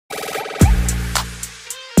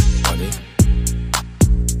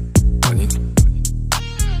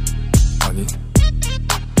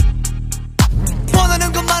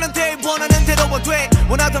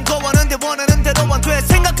원하던 거 원하는데 원하는 대로 안 돼.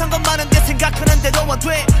 생각한 건 많은데 생각하는 대로 안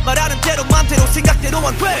돼. 말하는 대로 맘대로 생각대로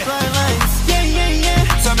안 돼. Bright lights, yeah yeah yeah.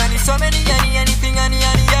 So many anything yeah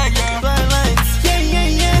yeah. Bright lights, yeah yeah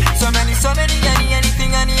yeah. So many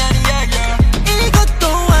anything yeah yeah. 이것도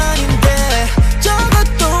아닌데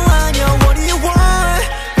저것도 아니야. What do you want,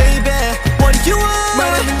 baby? What do you want?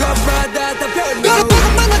 말하는 거 받아 다 별로. 너를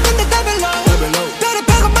보고만 나 근데 다 별로. 너를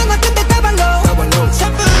보고만 나 근데 다 별로.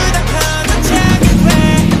 전부 다 가만차게 돼.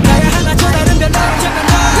 나야 하나 저 다른 별로.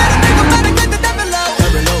 너를 보고만 나 근데 다 별로.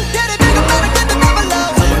 너를 보고만 나 근데 다 별로.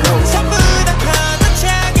 전부 다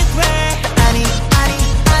가만차게 돼. 아니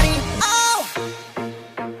oh.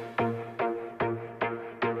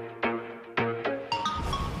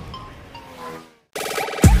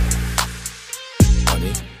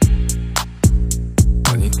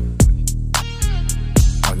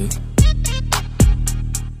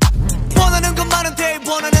 원하는 건 많은데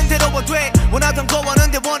원하는 대로 안 돼. 원하던 거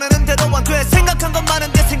원하는데 원하는 대로 안 돼. 생각한 건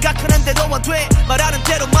많은데 생각하는 대로 안 돼. 말하는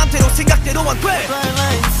대로 맘대로 생각대로 안 돼. Bright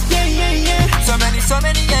lights, yeah yeah yeah. So many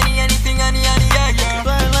anything yeah yeah.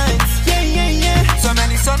 Bright lights, yeah yeah yeah. So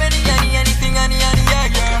many anything yeah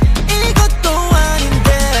yeah. 이것도 아닌데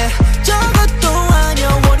저것도 아니야.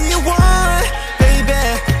 What do you want, baby?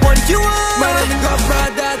 What do you want? 말하는 거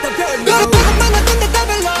받아 다 별로. 너를 보고만 나 근데 다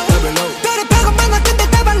별로. 너를 보고만 나 근데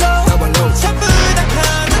다 별로. 전부 다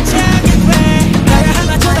가만차게 돼. 나야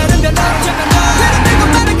하나 저 다른 별로. 너를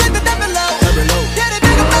보고만 나 근데 다 별로. 너를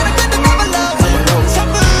보고만 나 근데 다 별로.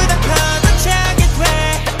 전부 다 가만차게 돼.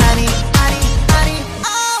 아니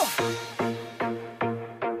oh.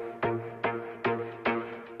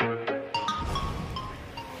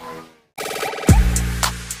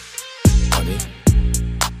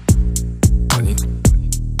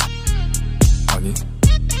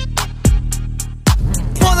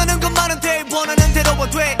 원하는 건 많은데 원하는 대로 안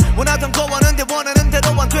돼. 원하던 거 원하는데 원하는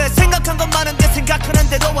대로 안 돼. 생각한 건 많은데 생각하는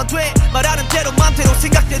대로 안 돼. 말하는 대로 맘대로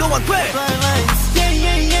생각대로 안 돼. Bright lights, yeah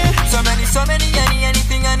yeah yeah. So many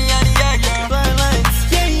anything yeah yeah. Bright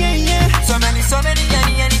lights, yeah yeah yeah. So many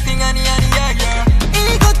anything yeah yeah.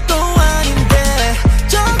 이것도 아닌데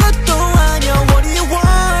저것도 아니야. What do you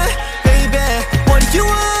want, baby? What do you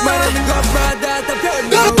want? 말하는 거 받아 다 별로.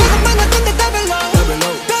 너를 보고만 나 근데 다 별로.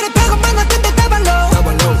 너를 보고만 나 근데 다 별로.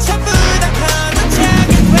 전부 다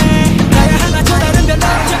가만차게 돼. 나야 하나 저 다른 별로.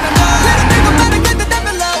 너를 보고만 나 근데 다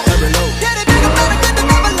별로. 너를 보고만 나 근데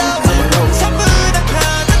다 별로. 전부 다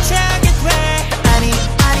가만차게 돼. 아니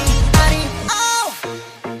oh.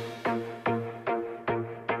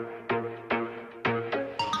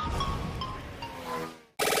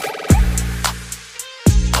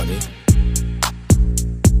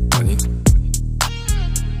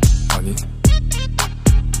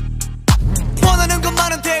 원하는 건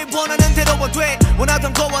많은데 원하는 대로 안 돼.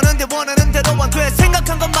 원하던 거 원하는데 원하는 대로 안 돼.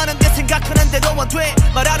 생각한 건 많은데 생각하는 대로 안 돼.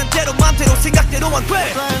 말하는 대로 맘대로 생각대로 안 돼.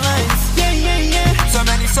 Bright lights, yeah yeah yeah. So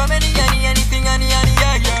many anything yeah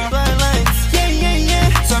yeah. Bright lights, yeah yeah yeah.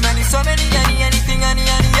 So many anything yeah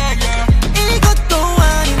yeah. 이것도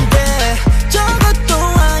아닌데 저것도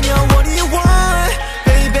아니야. What do you want,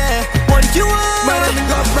 baby? What do you want? 말하는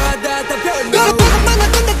거 받아 다 별로. 너를 보고만 나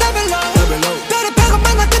근데 다 별로. 너를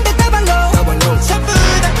보고만 나 근데 다 별로. 전부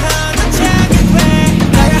다 가만차게 돼.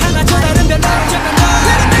 나야 하나 저 다른 별로.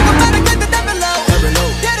 너를 보고만 나 근데 다 별로.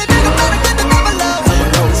 너를 보고만 나 근데 다 별로.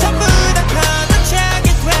 전부 다 가만차게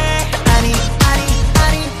돼. 아니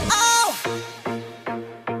oh.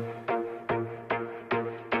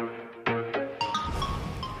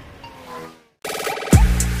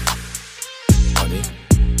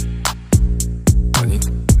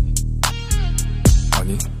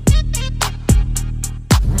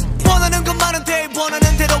 원하는 건 많은데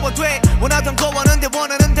원하는 대로 안 돼. 원하던 거 원하는데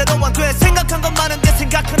원하는 대로 안 돼. 생각한 건 많은데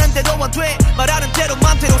생각하는 대로 안 돼. 말하는 대로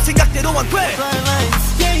맘대로 생각대로 안 돼. Bright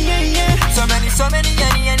lights, yeah yeah yeah. So many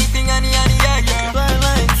anything yeah yeah. Bright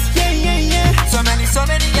lights, yeah yeah yeah. So many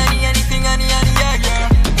anything yeah yeah.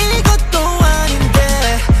 이것도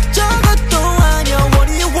아닌데 저것도 아니야. What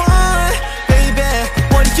do you want, baby?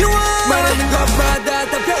 What do you want? 말하는 거 받아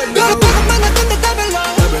다 별로. 너를 보고만 나 근데 다 별로.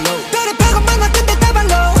 너를 보고만 나 근데 다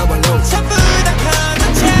별로. 전부 다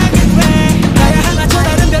가만차게 돼. 나야 하나 저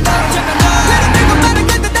다른 별로. 너를 보고만 나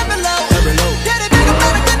근데 다 별로. 너를 보고만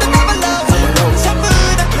나 근데 다 별로. 전부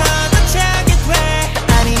다 가만차게 돼.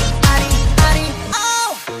 아니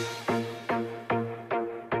oh.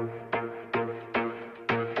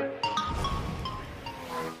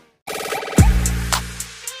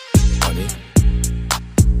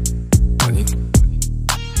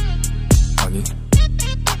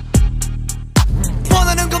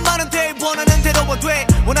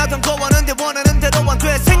 원하던 거 원하는데 원하는 대로 안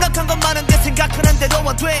돼. 생각한 건 많은데 생각하는 대로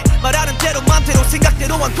안 돼. 말하는 대로 맘대로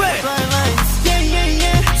생각대로 안 돼. Yeah, yeah,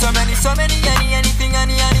 yeah. So many, anything, yeah,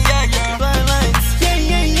 yeah. Blind lights. Yeah,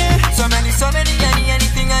 yeah, yeah. So many,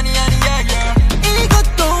 anything, yeah, yeah.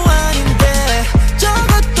 이것도 아닌데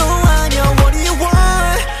저것도 아니야. What do you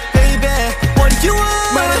want, baby? What do you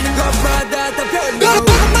want? 말하는 것마다 다 별로. 너를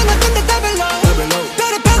보고 만났는데 다 별로.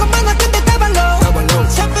 너를 보고 만났는데 다 별로.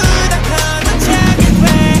 전부 다 가нач하게 돼.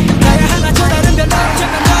 나야 하나 저 다른 별로.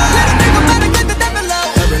 너를 보고 만났는데 다 별로.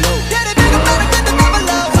 너를 보고 만났는데 다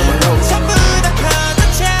별로. 전부 다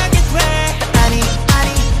가нач하게 돼. 아니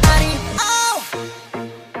oh.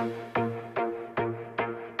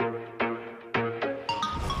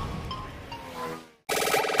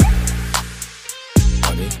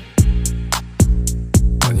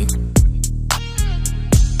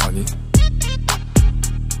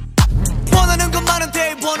 원하는 건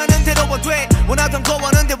많은데 원하는 대로 안 돼. 원하던 거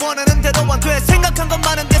원하는데 원하는 대로 안 돼. 생각한 건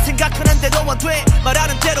많은데 생각하는 대로 안 돼.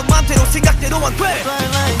 말하는 대로 맘대로 생각대로 안 돼.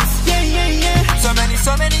 Blind lights. Yeah, yeah, yeah. So many,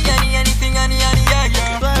 anything, yeah,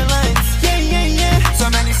 yeah. Blind lights. Yeah, yeah, yeah. So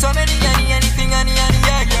many, anything, yeah,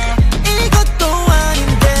 yeah. 이것도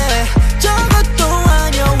아닌데 저것도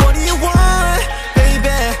아니야. What do you want, baby?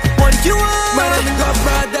 What do you want? 말하는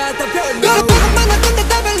것마다 다 별로. 너를 보고 만났는데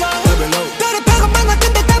다 별로. 너를 보고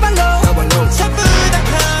만났는데 다 별로. 전부 다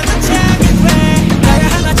가нач하게 돼. 나야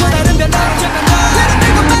하나 저 다른 별로. 너를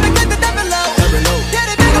보고 만났는데 다 별로. 너를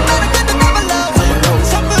보고 만났는데 다 별로.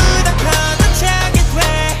 전부 다 가нач하게 돼.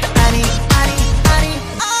 아니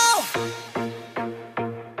oh.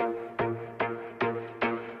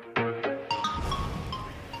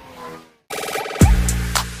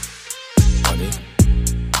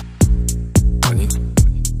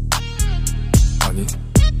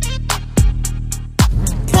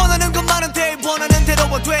 원하는 건 많은데 원하는 대로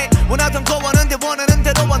안 돼. 원하던 거 원하는데 원하는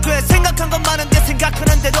대로 안 돼. 생각한 건 많은데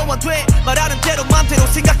생각하는 대로 안 돼. 말하는 대로 맘대로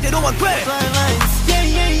생각대로 안 돼. Blind lights. Yeah,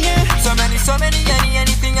 yeah, yeah. So many,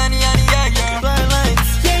 anything, yeah, yeah. Blind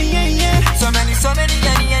lights. Yeah, yeah, yeah. So many,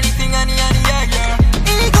 anything, yeah, yeah.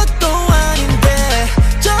 이것도 아닌데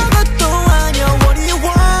저것도 아니야. What do you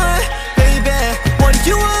want, baby? What do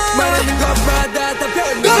you want? 말하는 것마다 다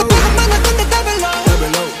별로. 너를 보고 만났는데 다 별로.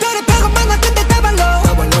 너를 보고 만났는데 다 별로.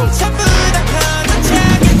 전부 다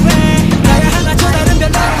가нач하게 돼. 나야 하나 저 다른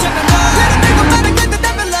별로. 너를 보고 만났는데 다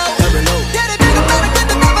별로. 너를 보고 만났는데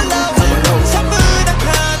다 별로. 전부 다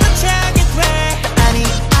가нач하게 돼. 아니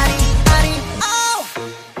oh.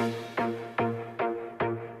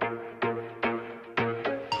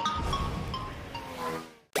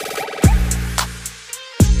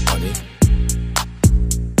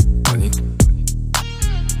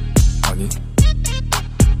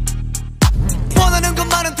 원하는 건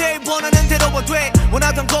많은데 원하는 대로 안 돼.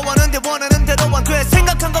 원하던 거 원하는데 원하는 대로 안 돼.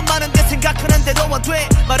 생각한 건 많은데 생각하는 대로 안 돼.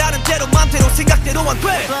 말하는 대로 맘대로 생각대로 안 돼.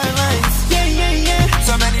 Blind lights. Yeah, yeah, yeah.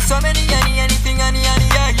 So many, anything, yeah,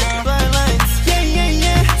 yeah. Blind lights. Yeah, yeah,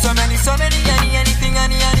 yeah. So many, anything, yeah,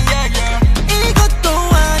 yeah. 이것도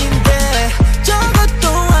아닌데 저것도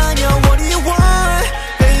아니야. What do you want,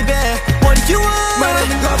 baby? What do you want?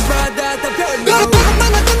 말하는 것마다 다 별로. 너를 보고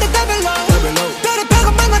만났는데 다 별로. 너를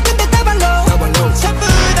보고 만났는데 다 별로. 전부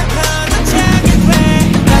다 가нач하게 돼.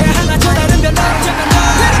 나야 하나 저 다른 별로.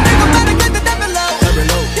 너를 보고 만났는데 다 별로.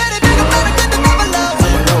 너를 보고 만났는데 다 별로.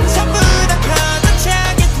 전부 다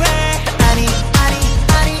가нач하게 돼. 아니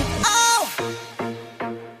oh.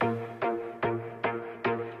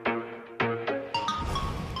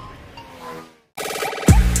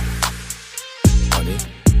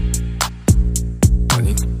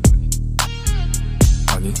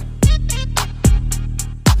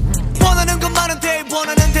 원하는 건 많은데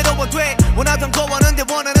원하는 대로 안 돼. 원하던 거 원하는데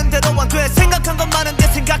원하는 대로 안 돼. 생각한 건 많은데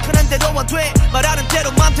생각하는 대로 안 돼. 말하는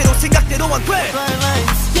대로 맘대로 생각대로 안 돼. Blind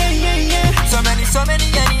lights. Yeah, yeah, yeah. So many,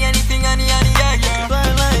 anything, yeah, yeah.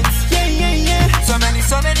 Blind lights. Yeah, yeah, yeah. So many,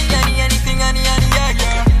 anything, yeah,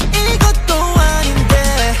 yeah. 이것도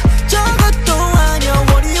아닌데 저것도 아니야.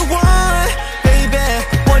 What do you want, baby?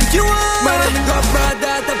 What do you want? 말하는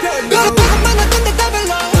것마다 다 별로. 너를 보고 만났는데 다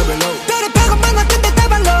별로. 너를 보고 만났는데 다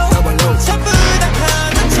별로. 전부 다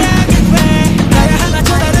가нач하게 돼. 나야 하나 저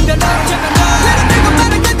다른 별로. 너를 보고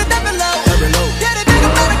만났는데 다 별로. 너를 보고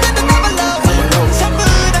만났는데 다 별로. 전부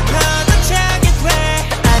다 가нач하게 돼.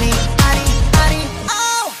 아니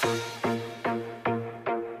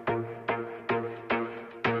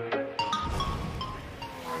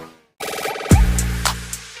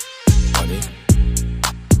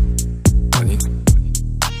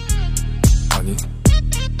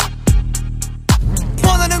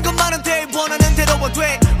많은데 원하는 대로만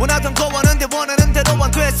돼. 원하던 거 원하는데 원하는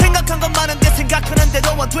대로만 돼. 생각한 건 많은데 생각하는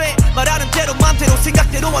대로만 돼. 말하는 대로 맘대로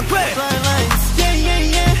생각대로만 돼.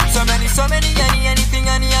 So many, anything,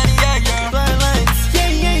 yeah, yeah.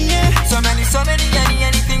 So many,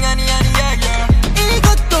 anything, yeah, yeah.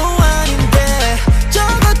 이것도 아닌데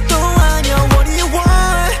저것도 아니야. What do you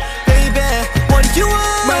want, baby? What do you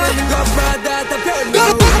want? 말하는 것마다 다 별로.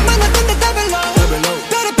 너를 보고 만났는데 다 별로.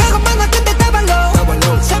 너를 보고 만났는데 다 별로.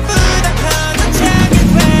 전부 다 가нач하게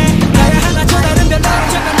돼. 나야 하나 저 다른 별로.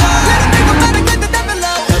 너를 보고 만났는데 다 별로.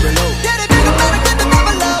 너를 보고 만났는데 다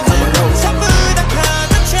별로. 전부 다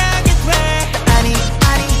가нач하게 돼. 아니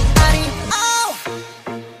oh.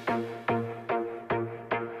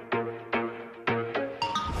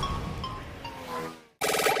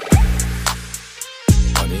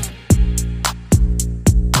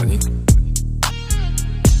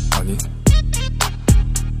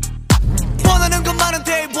 원하는 건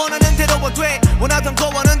많은데 원하는 대로만 돼. 원하던 거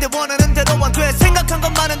원하는데 원하는 대로만 돼. 생각한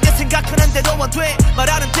건 많은데 생각하는 대로만 돼.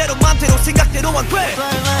 말하는 대로 맘대로 생각대로만 돼.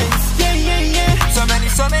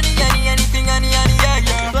 So many, anything, yeah,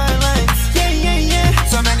 yeah.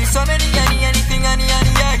 So many, anything, yeah,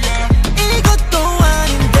 yeah. 이것도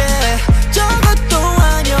아닌데 저것도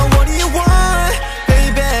아니야. What do you want,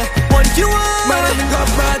 baby? What do you want? 말하는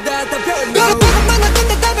것마다 다 별로. 너를 보고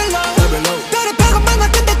만났는데 다 별로. 너를 보고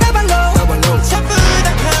만났는데 다 별로. 전부 다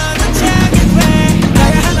가нач하게 돼.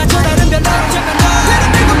 나야 하나 저 다른 별로. 너를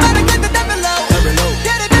보고 만났는데 다 별로.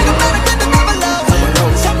 너를 보고 만났는데 다 별로.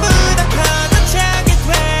 전부 다 가нач하게 돼.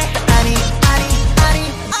 아니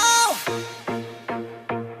oh.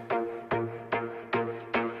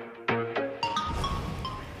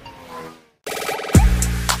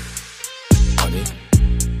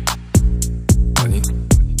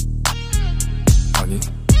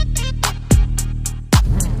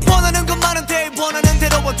 원하는 건 많은데 원하는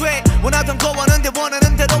대로만 돼. 원하던 거 원하는데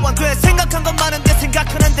원하는 대로만 돼. 생각한 건 많은데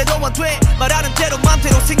생각하는 대로만 돼. 말하는 대로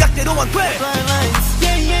맘대로 생각대로만 돼.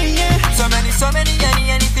 So many,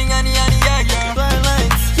 anything, yeah,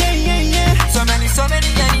 yeah. So many,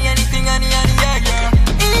 anything, yeah, yeah.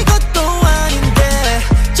 이것도 아닌데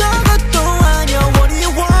저것도 아니야. What do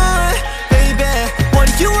you want, baby? What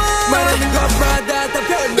do you want? 말하는 것마다 다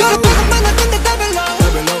별로. 너를 보고 만났는데 다 별로.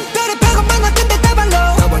 너를 보고 만났는데 다 별로.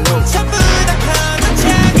 전부 다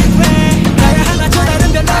가нач하게 돼. 나야 하나 저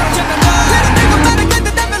다른 별로. 너를 보고 만났는데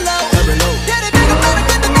다 별로. 너를 보고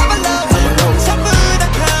만났는데 다 별로. 전부 다 가нач하게 돼. 아니 oh. 원하는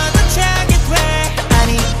건 많은데 원하는 대로만 돼.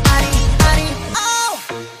 원하던 거 원하는데 원하는 대로만 돼.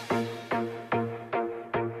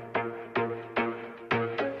 말하는 대로 맘대로 생각대로만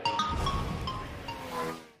돼. 너를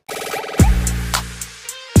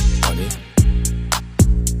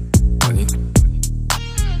보고 만났는데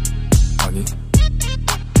다 별로. 너를 보고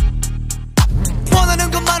만났는데 다 별로. 전부 다 가нач하게 돼. 아니 oh.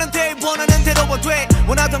 원하는 건 많은데 원하는 대로만 돼.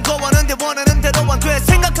 원하던 거 원하는데 원하는 대로만 돼.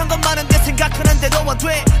 생각한 건 많은데 생각하는 대로만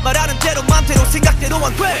돼. 말하는 대로 맘대로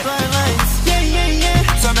생각대로만 돼.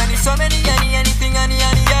 So many, anything, yeah,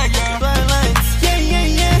 yeah.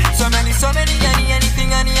 So many,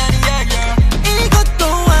 anything, yeah, yeah. 이것도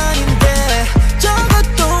아닌데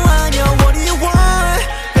저것도 아니야. What do you want,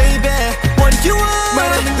 baby? What do you want?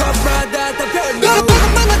 말하는 것마다 다 별로. 너를 보고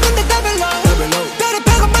만났는데 다 별로. 너를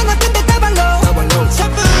보고 만났는데 다 별로.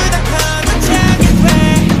 전부 다 가нач하게 돼.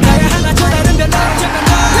 나야 하나 저 다른 별로.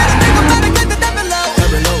 너를 보고 만났는데 다 별로.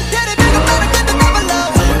 너를 보고 만났는데 다 별로.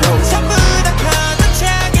 전부 다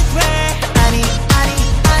가нач하게 돼. 아니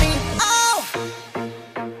oh.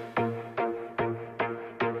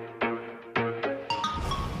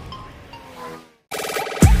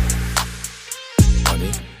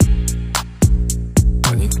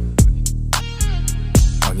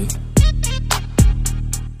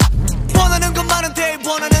 원하는 건 많은데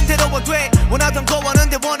원하는 대로만 돼. 원하던 거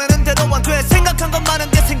원하는데 원하는 대로만 돼. 생각한 건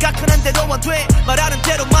많은데 생각하는 대로만 돼. 말하는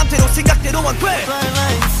대로 맘대로 생각대로만 돼.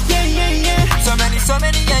 So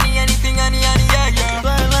many, anything, yeah, yeah.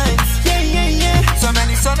 So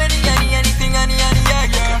many, anything, yeah,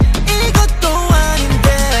 yeah. 이것도 아닌데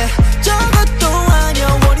저것도 아니야.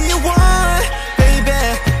 What do you want, baby?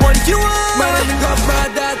 What do you want? 말하는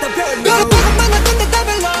것마다 다 별로. 너를 보고 만났는데 다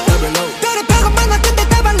별로. 너를 보고 만났는데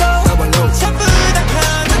다 별로. 전부 다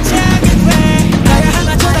가нач하게 돼. 나야 하나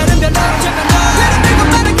저 다른 별로. 너를 보고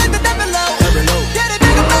만났는데 다 별로. 너를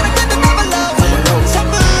보고 만났는데 다 별로.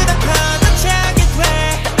 전부 다 가нач하게 돼.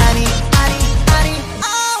 아니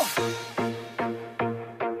oh.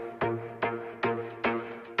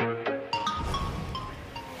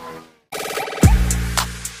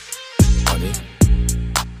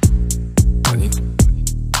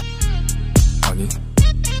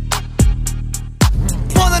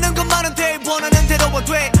 원하는 건 많은데 원하는 대로만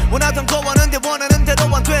돼. 원하던 거 원하는데 원하는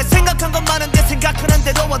대로만 돼. 생각한 건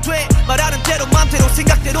안 돼 말하는 대로 맘대로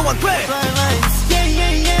생각대로 안 돼 Bright lights, yeah,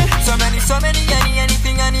 yeah, yeah. So many,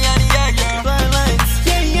 anything, yeah, yeah. Bright lights,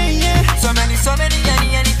 yeah, yeah, yeah. So many,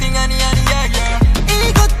 anything, yeah, yeah.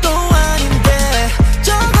 이것도 아닌데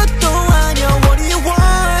저것도 아니야. What do you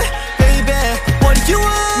want, baby? What do you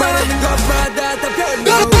want? 말하는 것마다 다 별로.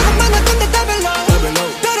 별을 빼고 만나 근데 다 별로.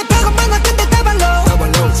 별을 빼고 만나 근데 다 별로.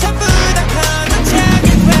 전부 다 가нач하게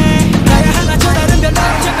돼. 나야 하나 저 다른 별로.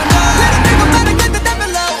 별을 빼고 만나 근데 다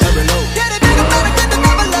별로. 별을 빼고 만나 근데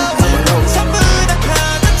다 별로. 전부 다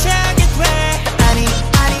가нач하게 돼. 아니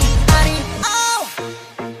oh.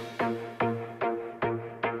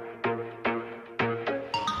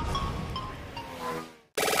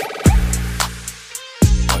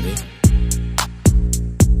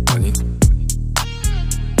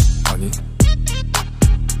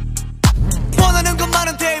 원하는 건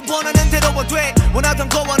많은데 원하는 대로 안 돼 원하던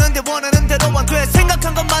거 원하는데 원하는 대로 안 돼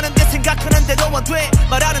생각한 건 많은데 생각하는 대로 안 돼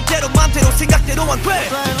말하는 대로 맘대로 생각대로 안 돼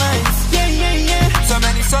Bright lights, yeah, yeah, yeah. So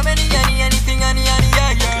many, anything, yeah,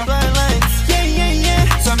 yeah. Bright lights, yeah, yeah,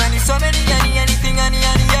 yeah. So many, anything, yeah,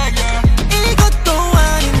 yeah. 이것도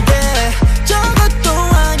아닌데 저것도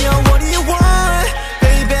아니야. What do you want,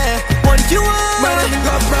 baby? What do you want? 말하는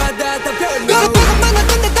것마다 다 별로. 별을 빼고 만나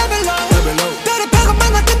근데 다 별로. 별을 빼고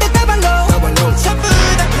만나 근데 다 별로. 전부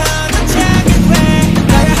다 가нач하게 돼.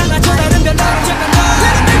 나야 하나 저 다른 별로.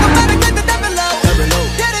 별을 빼고 만나 근데 다 별로.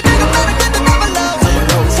 별을 빼고 만나 근데 다 별로.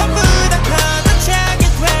 전부 다 가нач하게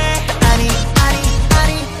돼. 아니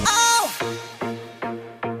oh.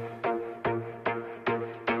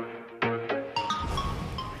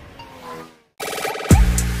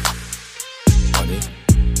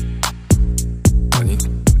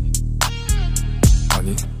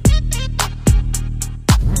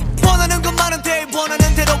 원하는 건 많은데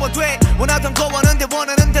원하는 대로 안 돼 원하던 거 원하는데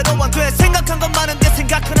원하는 대로 안 돼 생각한 건 많은데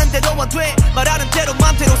생각하는 대로 안 돼 말하는 대로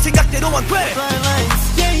맘대로 생각대로 안 돼 Bright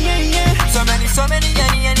lights, yeah, yeah, yeah. So many,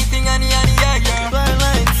 anything, yeah, yeah. Bright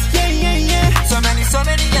lights, yeah, yeah, yeah. So many,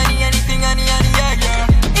 anything, yeah, yeah.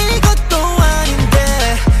 이것도 아닌데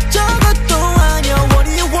저것도 아니야. What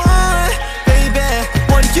do you want, baby?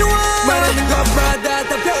 What do you want? 말하는 것마다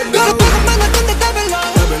다 별로. 별을 빼고 만나 근데 다 별로.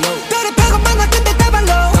 별을 빼고 만나 근데 다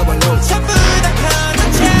별로. 전부 다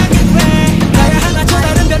가нач하게 돼. 나야 하나 저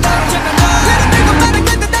다른 별로. 별을 빼고 만나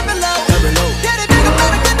근데 다 별로. 별을 빼고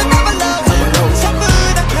만나 근데 다 별로. 전부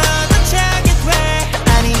다 가нач하게 돼.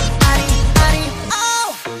 아니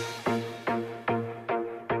oh.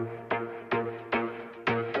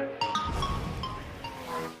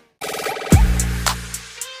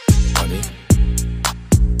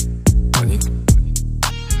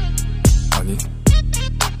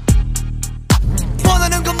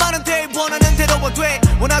 원하는 건 많은데 원하는 대로 안 돼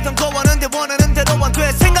원하던 거 원하는데 원하는 대로 안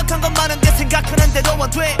돼 생각한 건 많은데 생각하는 대로 안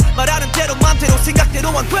돼 말하는 대로 맘대로 생각대로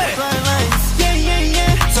안 돼 Bright lights, yeah, yeah,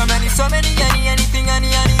 yeah. So many, anything, yeah,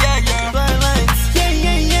 yeah. Bright lights, yeah,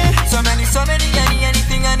 yeah, yeah. So many,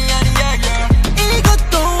 anything, yeah, yeah.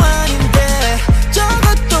 이것도 아닌데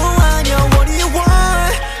저것도 아니야. What do you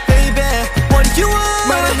want, baby? What do you want?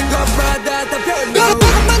 말하는 것마다 다 별로. 별을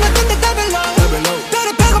빼고 만나 근데 다 별로. 별을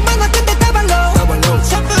빼고 만나 근데 다 별로.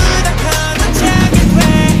 전부 다 가нач하게 돼.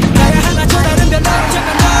 나야 하나 저 다른 별로.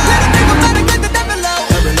 별을 빼고 만나 근데 다 별로.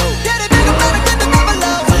 별을 빼고 만나 근데 다 별로.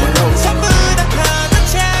 전부 다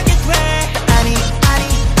가нач하게 돼. 아니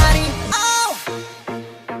oh.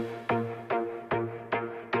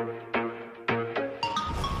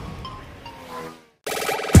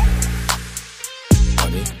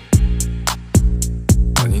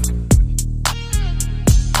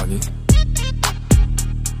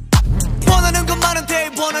 원하는 건 많은데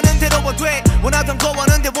원하는 대로 안 돼 원하던 거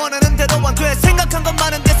원하는데 원하는 대로 안 돼 생각한 건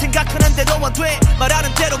많은데 생각하는 대로 안 돼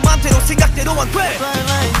말하는 대로 맘대로 생각대로 안 돼 Bright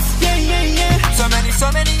lights, yeah, yeah, yeah. So many,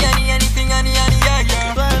 anything, yeah,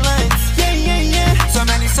 yeah. Bright lights, yeah, yeah, yeah. So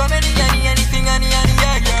many, anything, yeah,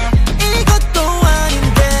 yeah. 이것도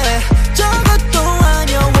아닌데 저것도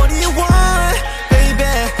아니야. What do you want, baby?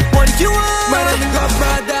 What do you want? 말하는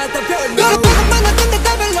것마다 다 별로. 별을 빼고 만나 근데 다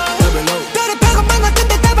별로. 별을 빼고 만나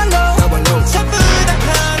근데 다 별로. 전부 다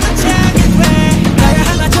가нач하게 돼. 나야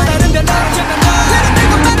하나 저 다른 별로. 별을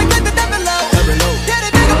빼고 만나 근데 다 별로. 별을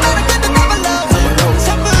빼고 만나 근데 다 별로.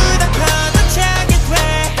 전부 다 가нач하게 돼.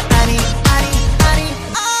 아니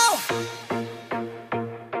oh.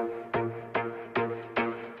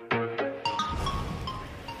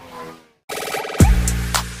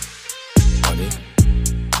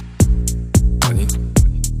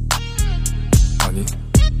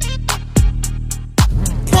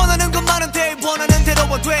 원하는 건 많은데 원하는 대로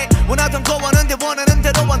안 돼 원하던 거 원하는데 원하는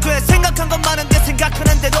대로 안 돼 생각한 건 많은데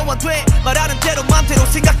생각하는 대로 안 돼 말하는 대로 맘대로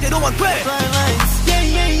생각대로 안 돼 Bright lights, yeah,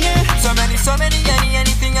 yeah. So many,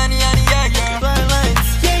 anything, yeah, yeah. Twilights.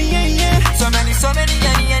 So many,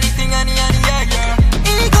 anything, yeah.